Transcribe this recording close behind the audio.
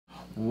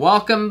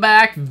Welcome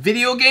back,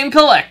 video game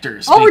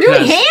collectors. Oh, we're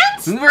doing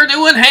hands? We're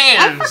doing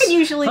hands. I fucking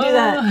usually do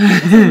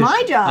that. This is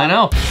my job. I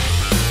know.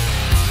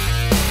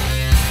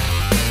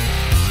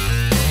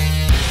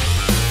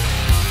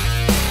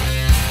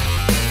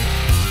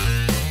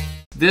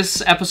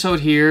 This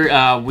episode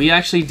here, we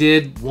actually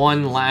did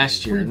one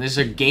last year, and these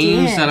are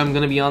games that I'm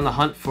going to be on the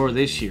hunt for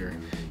this year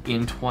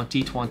in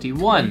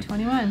 2021.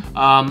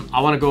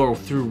 I want to go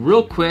through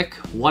real quick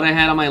what I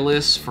had on my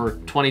list for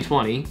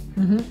 2020,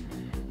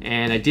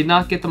 and I did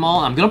not get them all.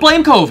 I'm going to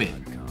blame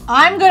COVID.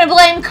 I'm going to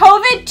blame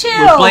COVID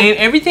too.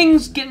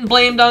 Everything's getting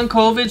blamed on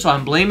COVID, so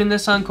I'm blaming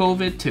this on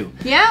COVID too.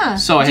 Yeah.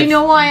 So do you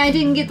know why I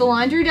didn't get the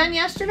laundry done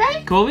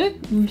yesterday?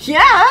 COVID?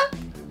 Yeah.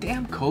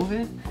 Damn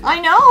COVID. I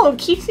know. It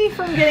keeps me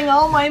from getting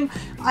all my...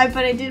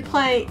 But I did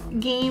play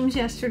games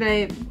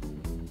yesterday,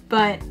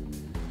 but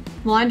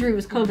laundry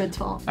was COVID's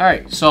fault. All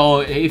right.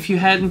 So if you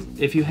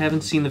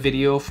haven't seen the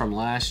video from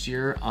last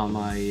year on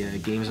my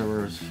games I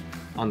was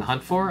on the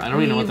hunt for, I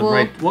don't even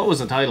know what was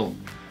the title.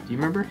 Do you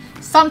remember?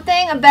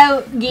 Something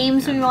about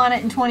games we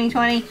wanted in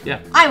 2020.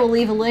 Yeah. I will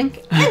leave a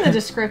link in the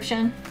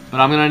description. But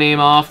I'm gonna name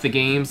off the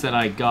games that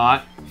I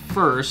got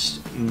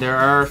first. There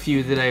are a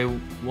few that I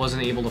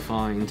wasn't able to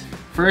find.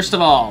 First of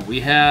all,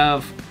 we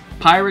have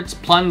Pirates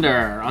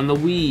Plunder on the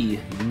Wii,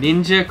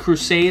 Ninja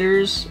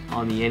Crusaders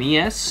on the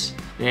NES,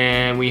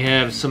 and we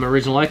have some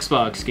original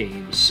Xbox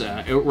games.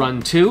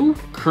 Outrun 2,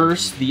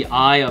 Curse the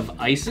Eye of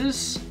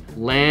Isis,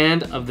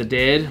 Land of the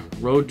Dead,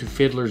 Road to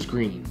Fiddler's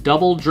Green,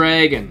 Double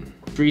Dragon,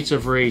 Streets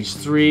of Rage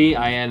 3.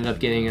 I ended up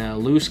getting a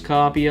loose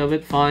copy of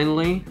it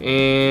finally.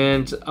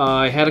 And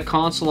I had a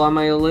console on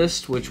my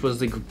list, which was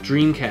the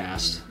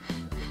Dreamcast.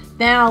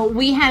 Now,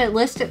 we had it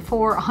listed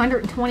for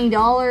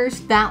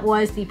 $120. That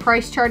was the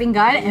price charting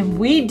guide, and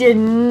we did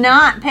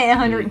not pay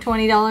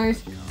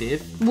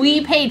 $120.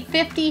 We paid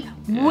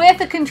 $50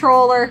 with a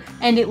controller,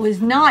 and it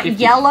was not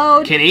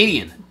yellowed.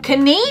 Canadian.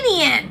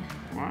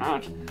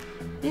 What?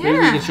 Yeah. Maybe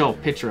we can show a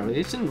picture of it.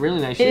 It's in really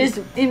nice shape. It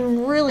is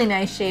in really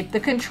nice shape. The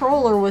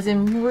controller was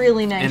in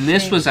really nice shape. And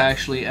this was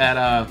actually at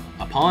a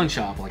pawn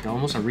shop, like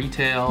almost a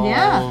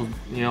retail,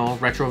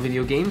 retro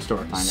video game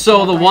store.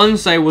 So the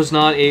ones I was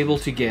not able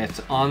to get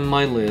on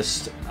my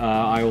list,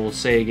 I will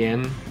say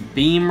again,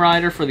 Beam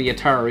Rider for the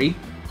Atari,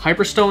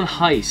 Hyperstone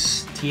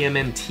Heist,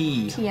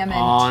 TMNT.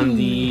 On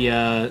the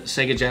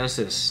Sega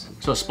Genesis.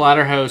 So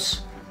Splatterhouse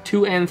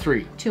 2 and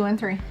 3. 2 and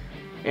 3.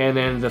 And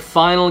then the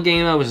final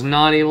game I was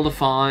not able to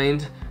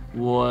find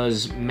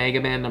was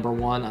Mega Man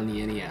 #1 on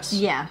the NES.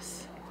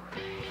 Yes.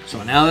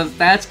 So now that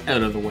that's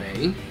out of the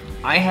way,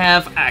 I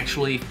have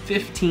actually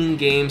 15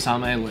 games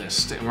on my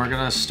list. And we're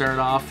going to start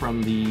off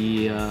from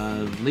the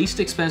least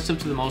expensive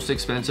to the most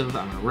expensive.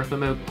 I'm going to rip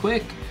them out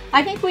quick.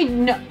 I think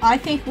we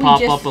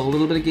pop up a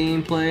little bit of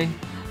gameplay.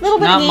 A little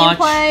bit of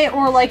gameplay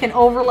or like an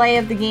overlay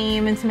of the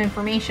game and some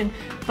information.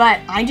 But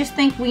I just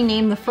think we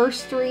named the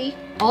first 3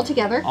 all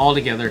together. All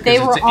together,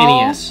 because it's an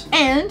NES.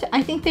 And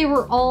I think they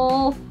were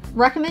all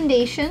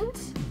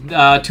recommendations. 2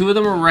 of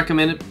them were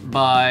recommended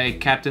by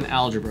Captain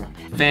Algebra.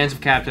 Fans of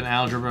Captain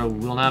Algebra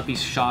will not be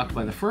shocked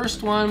by the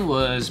first one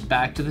was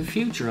Back to the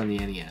Future on the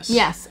NES.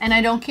 Yes, and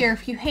I don't care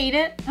if you hate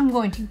it. I'm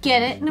going to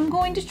get it, and I'm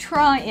going to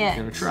try it. I'm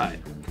going to try it.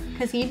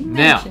 Because he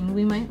mentioned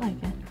we might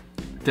like it.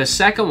 The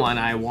second one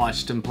I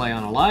watched him play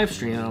on a live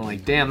stream, and I'm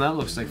like, damn, that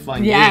looks like a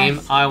fun game.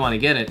 I want to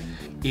get it.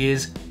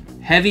 Is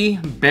Heavy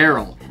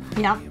Barrel.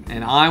 Yep.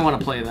 And I want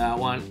to play that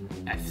one.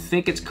 I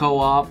think it's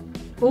co-op.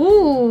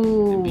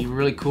 Ooh. It'd be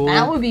really cool.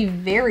 That would be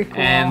very cool.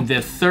 And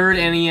the third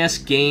NES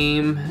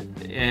game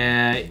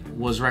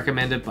was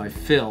recommended by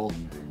Phil,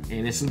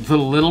 and it's The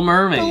Little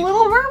Mermaid. The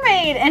Little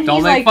Mermaid. And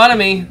don't make fun of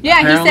me. Yeah,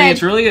 apparently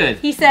it's really good.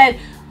 He said,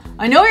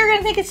 I know you're going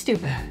to think it's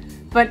stupid,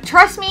 but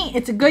trust me,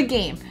 it's a good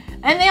game.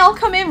 And they all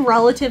come in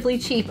relatively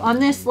cheap. On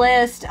this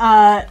list,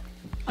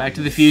 Back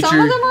to the Future. Some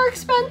of them are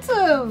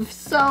expensive.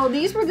 So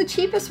these were the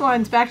cheapest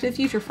ones. Back to the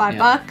Future,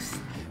 $5.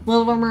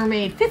 Little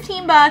Mermaid,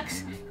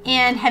 $15.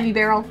 And Heavy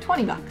Barrel,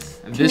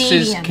 $20. This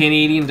is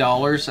Canadian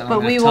dollars, and I'm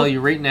going to tell you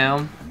right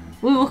now.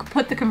 We will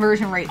put the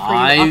conversion rate for you up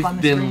on the screen.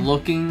 I've been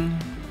looking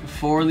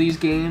for these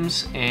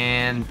games,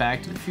 and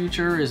Back to the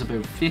Future is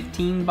about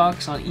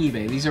 $15 on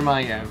eBay. These are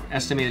my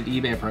estimated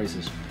eBay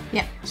prices.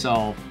 Yeah.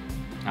 So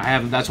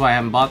that's why I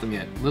haven't bought them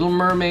yet. Little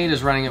Mermaid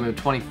is running about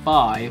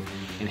 $25,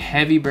 and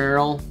Heavy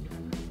Barrel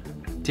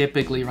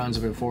typically runs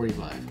about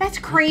 $45. That's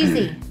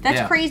crazy.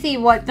 That's crazy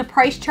what the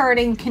price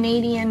charting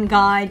Canadian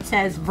guide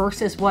says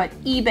versus what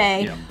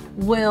eBay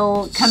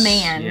will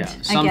command. Yeah.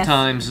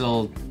 Sometimes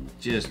they'll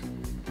just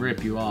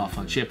rip you off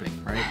on shipping,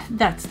 right?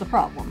 That's the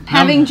problem.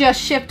 Having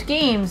just shipped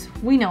games,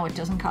 we know it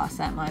doesn't cost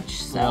that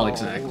much. So well,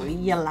 exactly.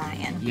 You're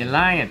lying. You're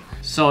lying.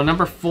 So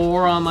number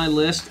 4 on my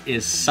list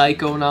is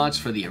Psychonauts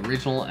for the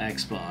original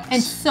Xbox.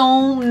 And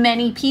so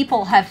many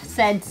people have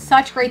said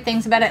such great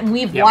things about it, and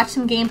we've watched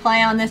some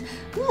gameplay on this.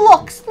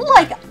 Looks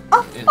like a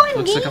fun game.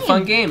 Looks like a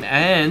fun game,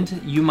 and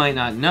you might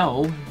not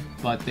know,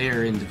 but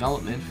they're in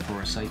development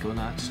for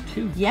Psychonauts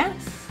 2.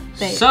 Yes,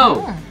 they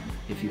are.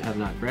 If you have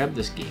not grabbed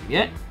this game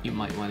yet, you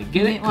might want to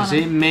get it because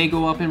it may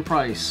go up in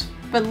price.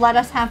 But let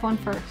us have one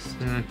first.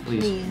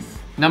 Please.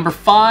 Number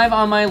 5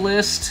 on my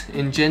list,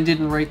 and Jen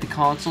didn't write the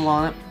console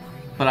on it,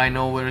 but I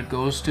know what it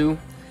goes to,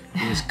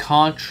 is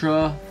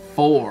Contra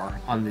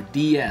 4 on the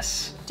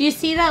DS. Do you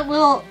see that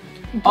little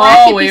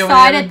bracket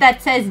beside it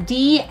that says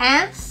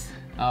DS?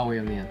 Oh, way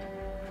on the end.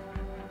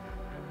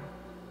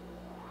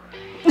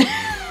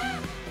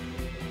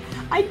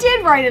 I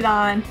did write it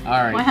on. All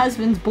right. My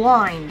husband's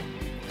blind.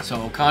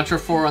 So Contra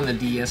 4 on the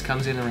DS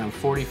comes in around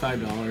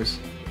 $45.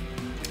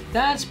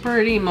 That's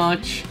pretty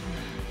much,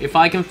 if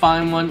I can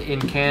find one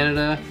in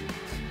Canada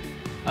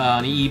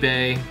on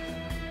eBay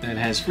that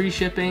has free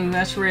shipping,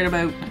 that's right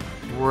about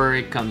where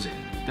it comes in.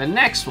 The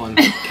next one,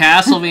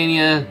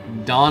 Castlevania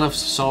Dawn of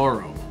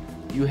Sorrow.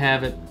 You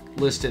have it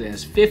listed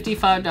as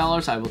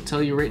 $55. I will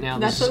tell you right now,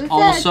 That's this is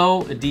what it said.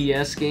 also a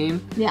DS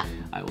game. Yeah.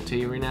 I will tell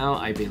you right now,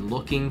 I've been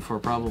looking for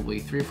probably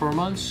 3 or 4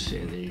 months,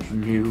 and there's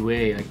no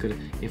way I could have.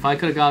 If I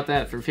could have got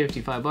that for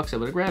 $55, I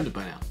would have grabbed it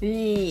by now.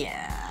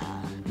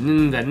 Yeah. And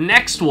then the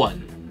next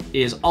one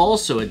is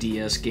also a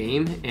DS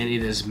game, and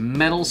it is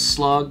Metal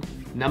Slug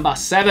number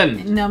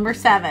 7. Number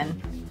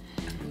 7.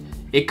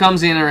 It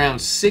comes in around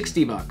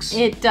 $60.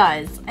 It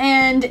does.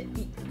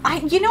 And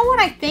you know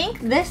what I think?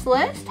 This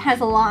list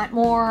has a lot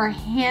more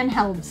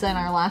handhelds than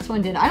our last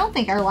one did. I don't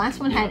think our last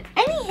one had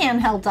any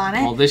handhelds on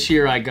it. Well, this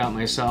year I got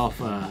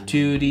myself a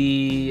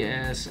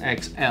 2DS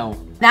XL.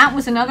 That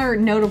was another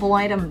notable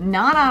item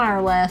not on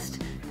our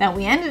list that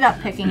we ended up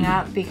picking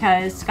up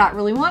because Scott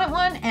really wanted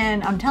one,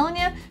 and I'm telling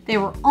you, they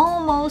were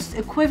almost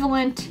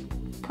equivalent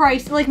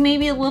price, like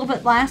maybe a little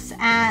bit less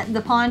at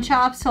the pawn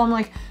shop. So I'm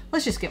like,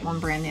 let's just get one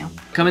brand new.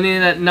 Coming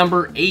in at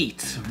number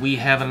 8, we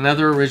have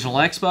another original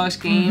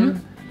Xbox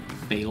game,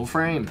 Fatal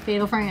Frame.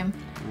 Fatal Frame.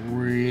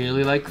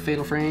 Really like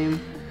Fatal Frame.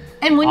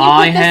 And when you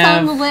put this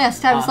on the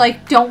list, I was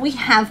like, don't we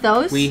have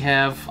those?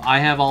 I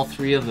have all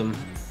 3 of them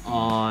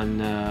on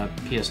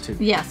PS2.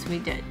 Yes, we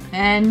did.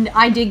 And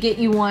I did get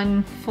you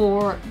one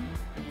for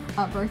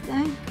a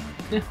birthday.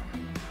 Yeah.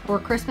 Or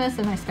Christmas,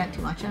 and I spent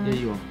too much on it.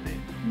 Yeah, you won't pay.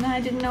 No, I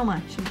didn't know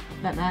much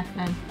about that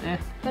then. Yeah.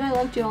 But I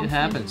loved you all. It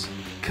happens.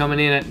 Coming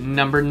in at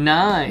number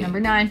 9. Number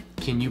 9.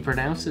 Can you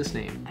pronounce this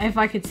name? If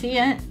I could see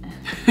it.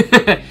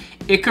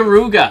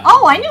 Ikaruga.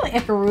 Oh, I knew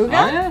Ikaruga. Oh,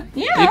 yeah?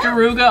 Yeah.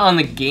 Ikaruga on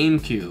the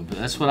GameCube.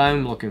 That's what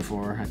I'm looking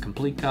for. A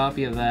complete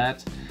copy of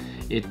that.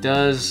 It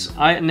does.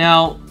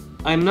 Now,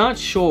 I'm not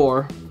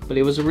sure, but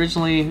it was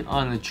originally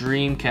on the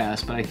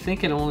Dreamcast, but I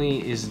think it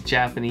only is the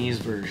Japanese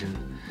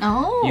version.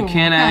 Oh. You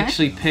can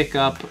actually pick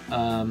up.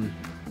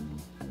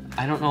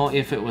 I don't know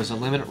if it was a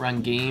limited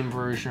run game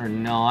version or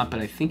not,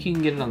 but I think you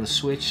can get it on the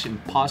Switch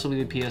and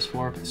possibly the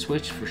PS4, but the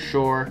Switch for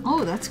sure.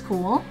 Oh, that's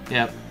cool.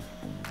 Yep.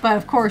 But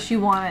of course,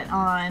 you want it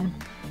on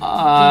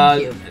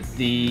GameCube.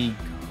 The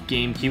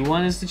GameCube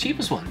one is the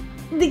cheapest one.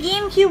 The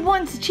GameCube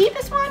one's the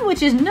cheapest one,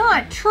 which is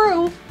not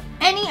true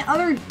any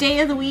other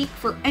day of the week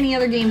for any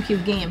other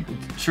GameCube game.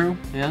 True.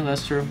 Yeah,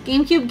 that's true.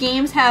 GameCube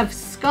games have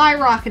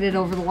skyrocketed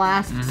over the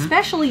last,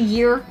 especially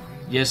year.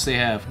 Yes, they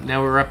have.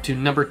 Now we're up to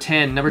number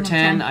 10. Number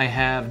 10, I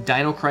have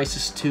Dino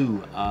Crisis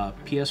 2,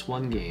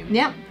 PS1 game.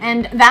 Yep,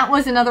 and that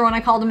was another one I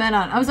called him in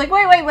on. I was like,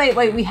 wait,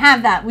 we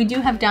have that. We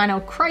do have Dino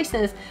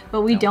Crisis,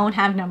 but we don't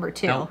have number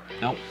 2.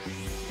 Nope.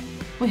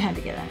 We had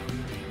to get it.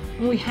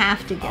 We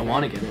have to get it. I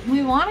want to get it.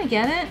 We want to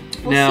get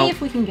it. We'll see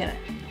if we can get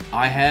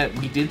it.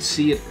 We did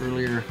see it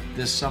earlier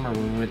this summer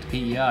when we went to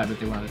PEI, but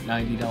they wanted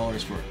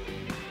 $90 for it.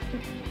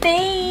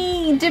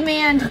 They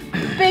demand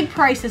big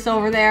prices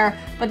over there,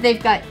 but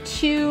they've got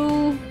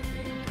 2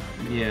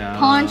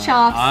 pawn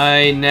shops.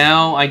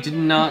 I did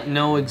not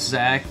know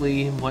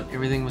exactly what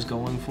everything was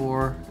going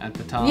for at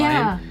the time.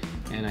 Yeah.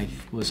 And I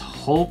was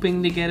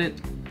hoping to get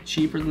it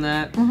cheaper than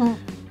that.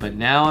 But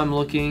now I'm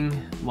looking,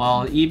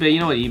 well, eBay,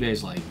 you know what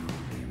eBay's like.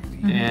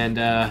 And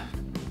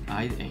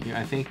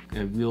I think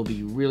we'll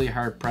be really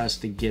hard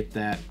pressed to get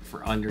that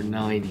for under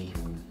 90.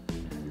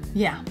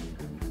 Yeah.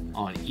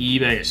 On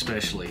eBay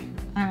especially.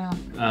 I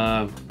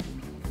know.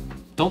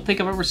 Don't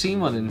think I've ever seen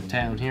one in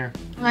town here.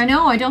 I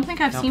know, I don't think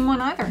I've seen one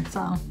either,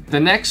 so. The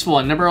next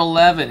one, number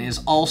 11,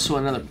 is also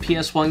another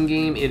PS1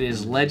 game. It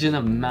is Legend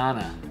of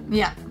Mana.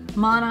 Yeah.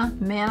 Mana.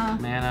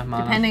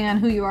 Depending on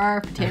who you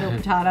are,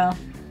 potato,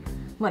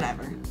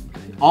 whatever.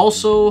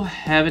 Also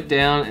have it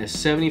down as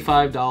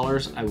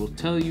 $75. I will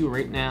tell you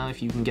right now,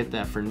 if you can get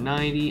that for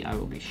 $90, I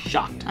will be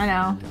shocked. I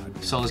know.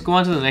 So let's go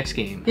on to the next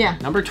game. Yeah.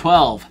 Number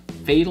 12,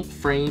 Fatal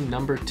Frame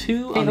number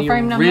 2 on the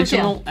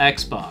original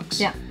Xbox.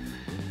 Yeah.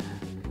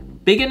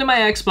 Big into my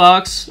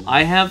Xbox.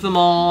 I have them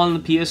all on the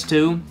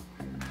PS2.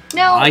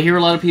 No. I hear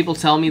a lot of people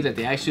tell me that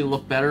they actually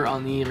look better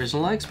on the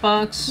original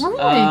Xbox.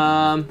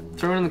 Really?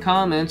 Throw it in the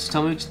comments.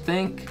 Tell me what you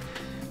think.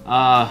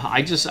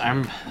 I'm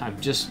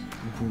just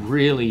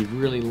really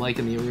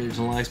liking the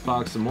original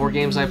Xbox. The more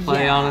games I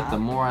play on it, the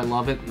more I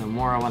love it, and the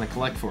more I want to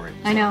collect for it.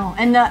 So. I know.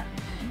 And the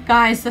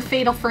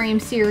Fatal Frame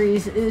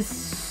series is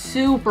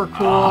super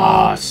cool.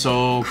 Oh,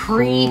 so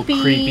creepy.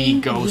 Cool.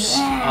 Creepy ghosts.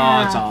 Yeah.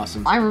 Oh, it's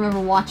awesome. I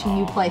remember watching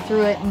you play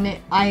through it, and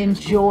I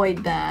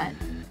enjoyed that.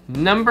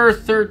 Number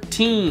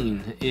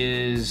 13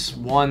 is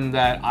one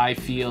that I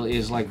feel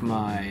is like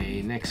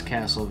my next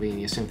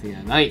Castlevania Symphony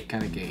of the Night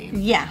kind of game.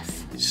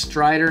 Yes.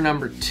 Strider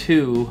number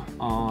 2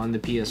 on the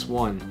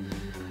PS1.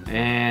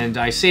 And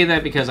I say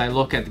that because I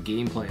look at the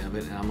gameplay of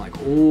it and I'm like,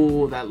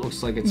 oh, that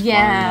looks like it's fun.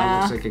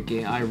 That looks like a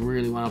game. I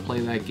really want to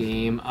play that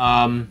game.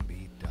 I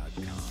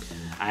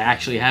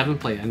actually haven't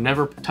played. I've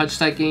never touched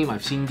that game.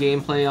 I've seen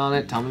gameplay on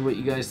it. Tell me what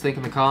you guys think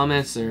in the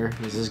comments there.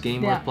 Is this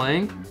game worth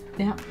playing?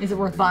 Yeah. Is it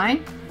worth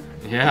buying?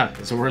 Yeah.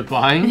 Is it worth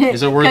buying?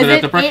 Is it worth it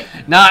at the price?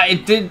 Nah,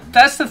 it did.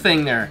 That's the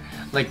thing there.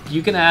 Like,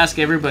 you can ask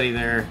everybody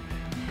there.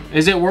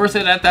 Is it worth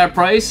it at that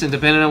price? And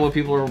depending on what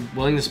people are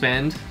willing to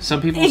spend,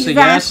 some people say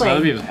yes,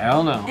 other people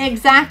hell no.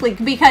 Exactly,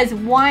 because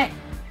what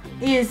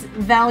is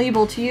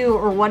valuable to you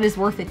or what is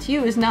worth it to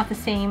you is not the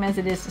same as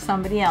it is to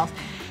somebody else.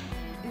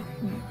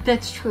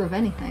 That's true of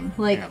anything.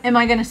 Like, am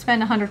I going to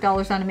spend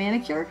 $100 on a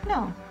manicure?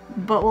 No.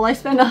 But will I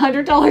spend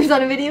 $100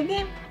 on a video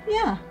game?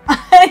 Yeah.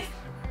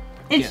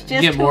 It's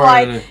just who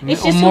I am.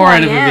 It's just more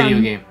out of a video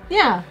game.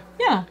 Yeah,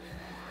 yeah.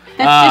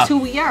 That's just who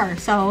we are.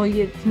 So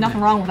there's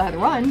nothing wrong with either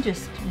one.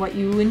 Just what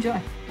you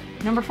enjoy.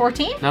 Number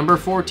 14? Number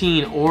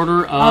 14,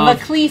 Order of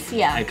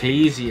Ecclesia.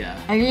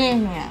 Ecclesia.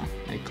 Ecclesia.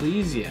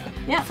 Ecclesia.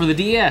 Yeah. For the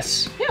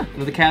DS. Yeah.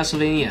 For the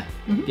Castlevania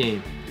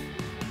game.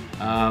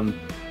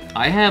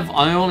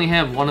 I only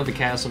have one of the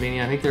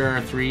Castlevania. I think there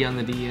are 3 on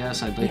the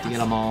DS. I'd like to get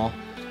them all.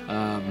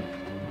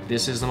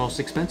 This is the most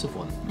expensive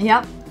one.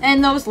 Yep.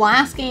 And those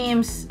last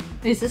games,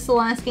 is this the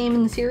last game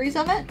in the series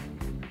of it?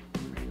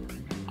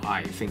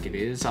 I think it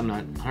is. I'm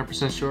not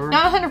 100% sure.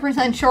 Not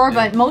 100% sure,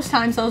 but most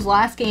times those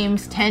last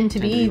games tend to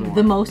be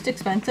the most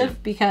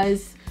expensive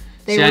because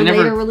they were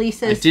later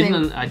releases.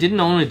 I didn't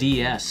own a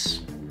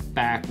DS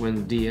back when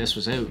the DS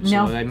was out, so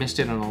I missed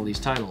it on all these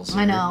titles.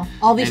 I know.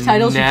 All these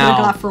titles you could have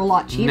got for a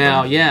lot cheaper.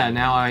 Now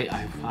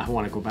I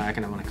want to go back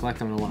and I want to collect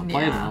them and I want to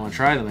play them. I want to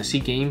try them. I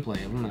see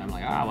gameplay of them and I'm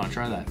like, I want to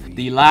try that.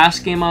 The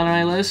last game on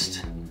my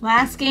list.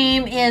 Last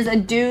game is a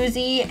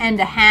doozy and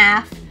a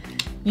half.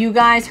 You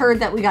guys heard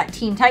that we got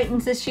Teen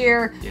Titans this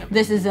year. Yep.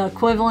 This is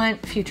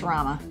equivalent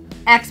Futurama.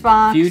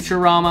 Xbox.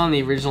 Futurama on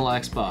the original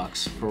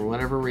Xbox. For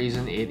whatever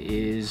reason, it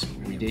is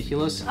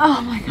ridiculous.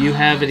 Oh my god. You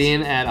have it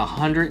in at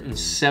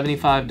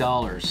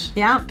 $175.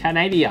 Yeah.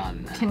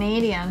 Canadian.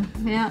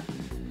 Yeah.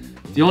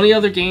 The only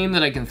other game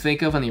that I can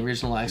think of on the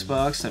original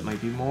Xbox that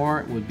might be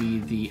more would be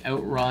the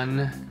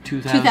Outrun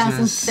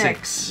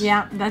 2006.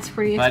 Yeah, that's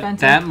pretty expensive.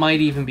 But that might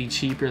even be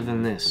cheaper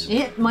than this.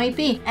 It might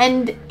be.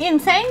 And in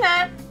saying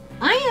that,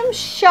 I am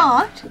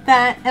shocked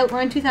that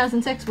Outrun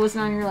 2006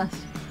 wasn't on your list.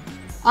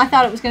 I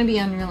thought it was going to be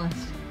on your list.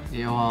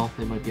 Yeah, well,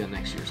 it might be on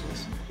next year's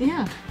list.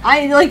 Yeah.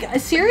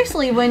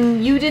 Seriously,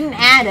 when you didn't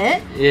add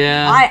it,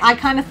 I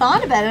kind of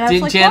thought about it. I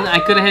was like, Jen, I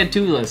could have had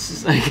 2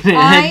 lists. I could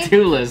have had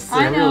 2 lists.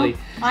 I know. Really.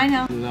 I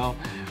know. No,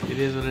 it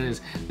is what it is.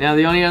 Now,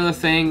 the only other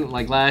thing,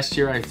 like last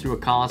year, I threw a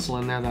console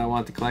in there that I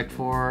wanted to collect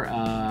for,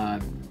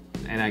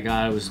 and I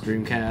got it was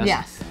Dreamcast.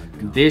 Yes.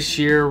 This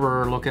year,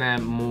 we're looking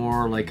at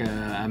more like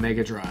a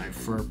Mega Drive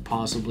for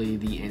possibly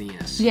the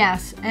NES.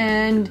 Yes,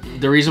 and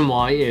the reason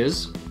why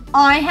is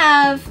I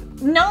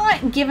have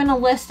not given a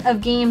list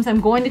of games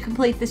I'm going to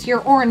complete this year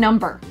or a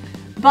number,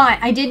 but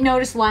I did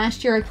notice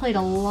last year I played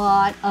a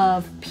lot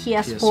of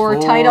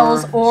PS4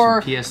 titles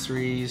or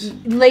PS3s,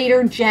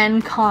 later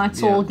gen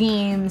console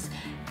games.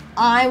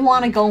 I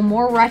want to go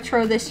more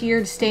retro this year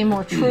to stay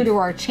more true to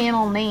our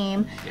channel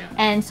name.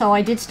 And so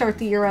I did start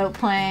the year out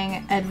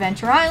playing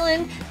Adventure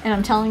Island, and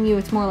I'm telling you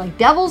it's more like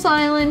Devil's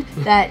Island.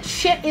 That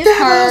shit is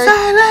hard.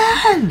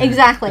 Devil's Island!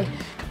 Exactly.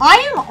 I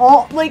am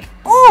all like,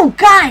 oh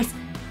guys,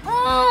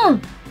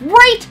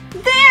 right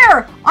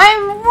there!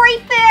 I'm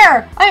right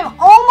there! I'm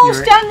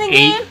almost done the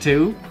game.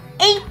 8-2?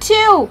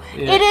 8-2!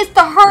 Yeah. It is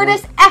the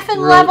hardest effing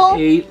level.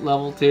 8,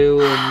 level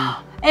 2.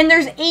 And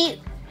there's 8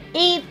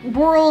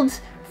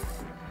 worlds.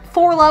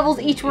 4 levels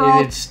each world.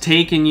 And it's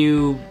taken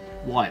you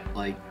what,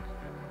 like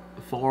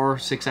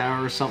 4-6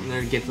 hours or something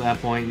there to get to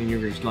that point, and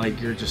you're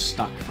just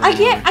stuck. I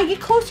get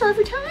closer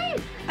every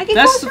time.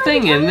 That's the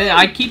thing, and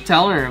I keep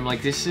telling her, I'm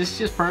like, this is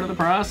just part of the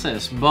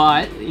process.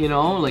 But you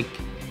know, like,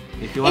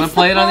 if you want to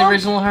play it on the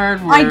original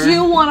hardware, I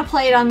do want to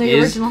play it on the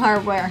original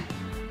hardware.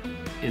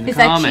 Is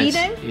that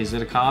cheating? Is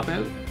it a cop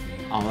out?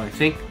 I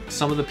think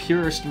some of the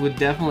purists would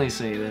definitely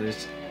say that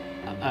it's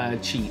a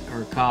cheat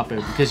or a cop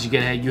out because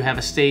you have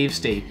a save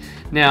state.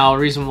 Now, the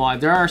reason why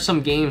there are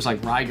some games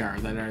like Rygar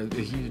that are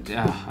huge,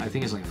 I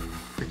think it's like a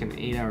freaking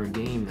 8-hour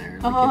game there.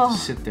 You have to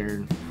sit there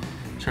and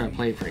try to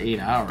play it for 8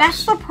 hours.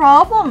 That's the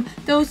problem.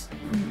 Those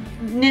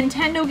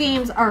Nintendo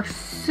games are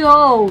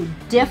so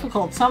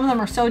difficult. Some of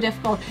them are so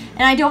difficult,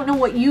 and I don't know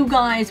what you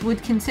guys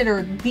would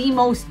consider the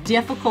most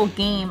difficult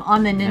game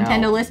on the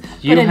Nintendo list,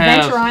 but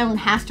Adventure Island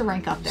has to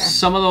rank up there.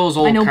 Some of those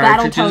old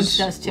cartridges,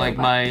 does too, like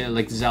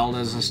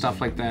Zeldas and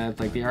stuff like that,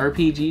 like the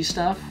RPG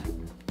stuff,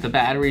 the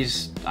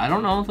batteries, I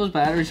don't know if those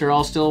batteries are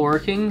all still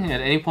working.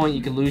 At any point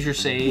you can lose your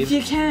save.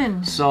 You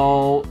can.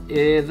 So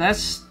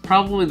that's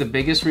probably the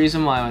biggest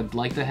reason why I'd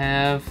like to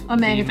have a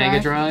Mega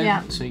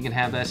Drive, so you can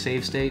have that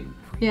save state.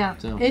 Yeah,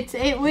 so.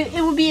 It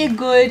would be a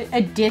good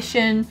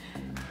addition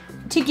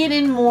to get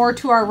in more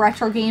to our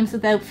retro games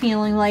without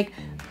feeling like,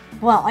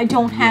 well, I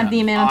don't have the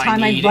amount of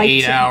time I I'd need like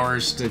 8 to.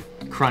 hours to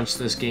crunch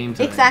this game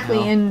today. Exactly,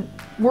 You know? and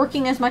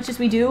working as much as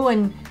we do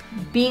and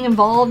being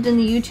involved in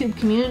the YouTube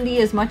community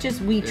as much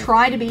as we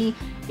try to be,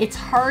 it's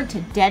hard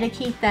to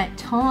dedicate that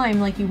time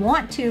like you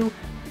want to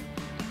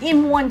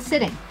in one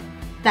sitting.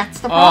 That's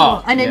the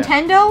problem. A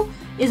Nintendo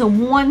is a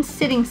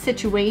one-sitting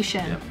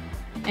situation,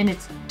 and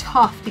it's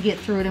tough to get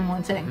through it in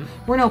one sitting.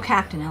 We're no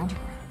Captain Algebra.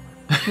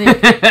 We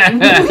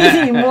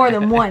need more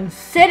than one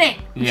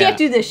sitting. You can't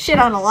do this shit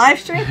on a live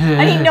stream.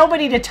 I need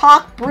nobody to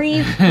talk,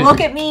 breathe, look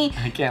at me.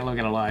 I can't look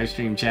at a live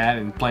stream chat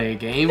and play a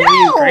game. No, Are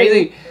you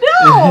crazy?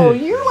 No,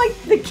 you're like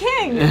the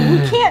king.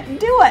 You can't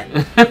do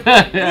it.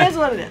 It is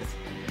what it is.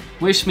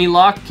 Wish me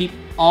luck. Keep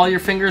all your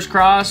fingers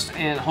crossed,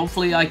 and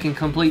hopefully I can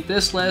complete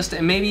this list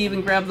and maybe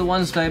even grab the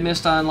ones that I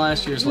missed on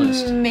last year's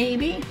list.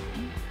 Maybe.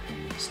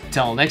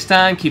 Till next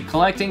time, keep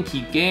collecting,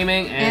 keep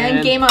gaming,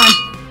 And game on.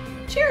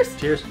 Cheers.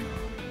 Cheers.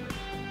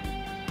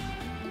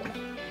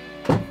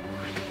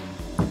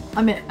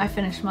 I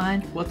finished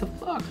mine. What the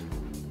fuck?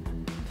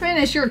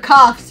 Finish your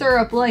cough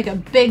syrup like a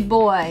big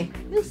boy.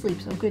 You'll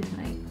sleep so good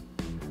tonight.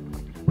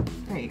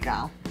 There you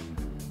go.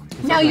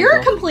 Now you're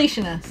a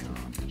completionist.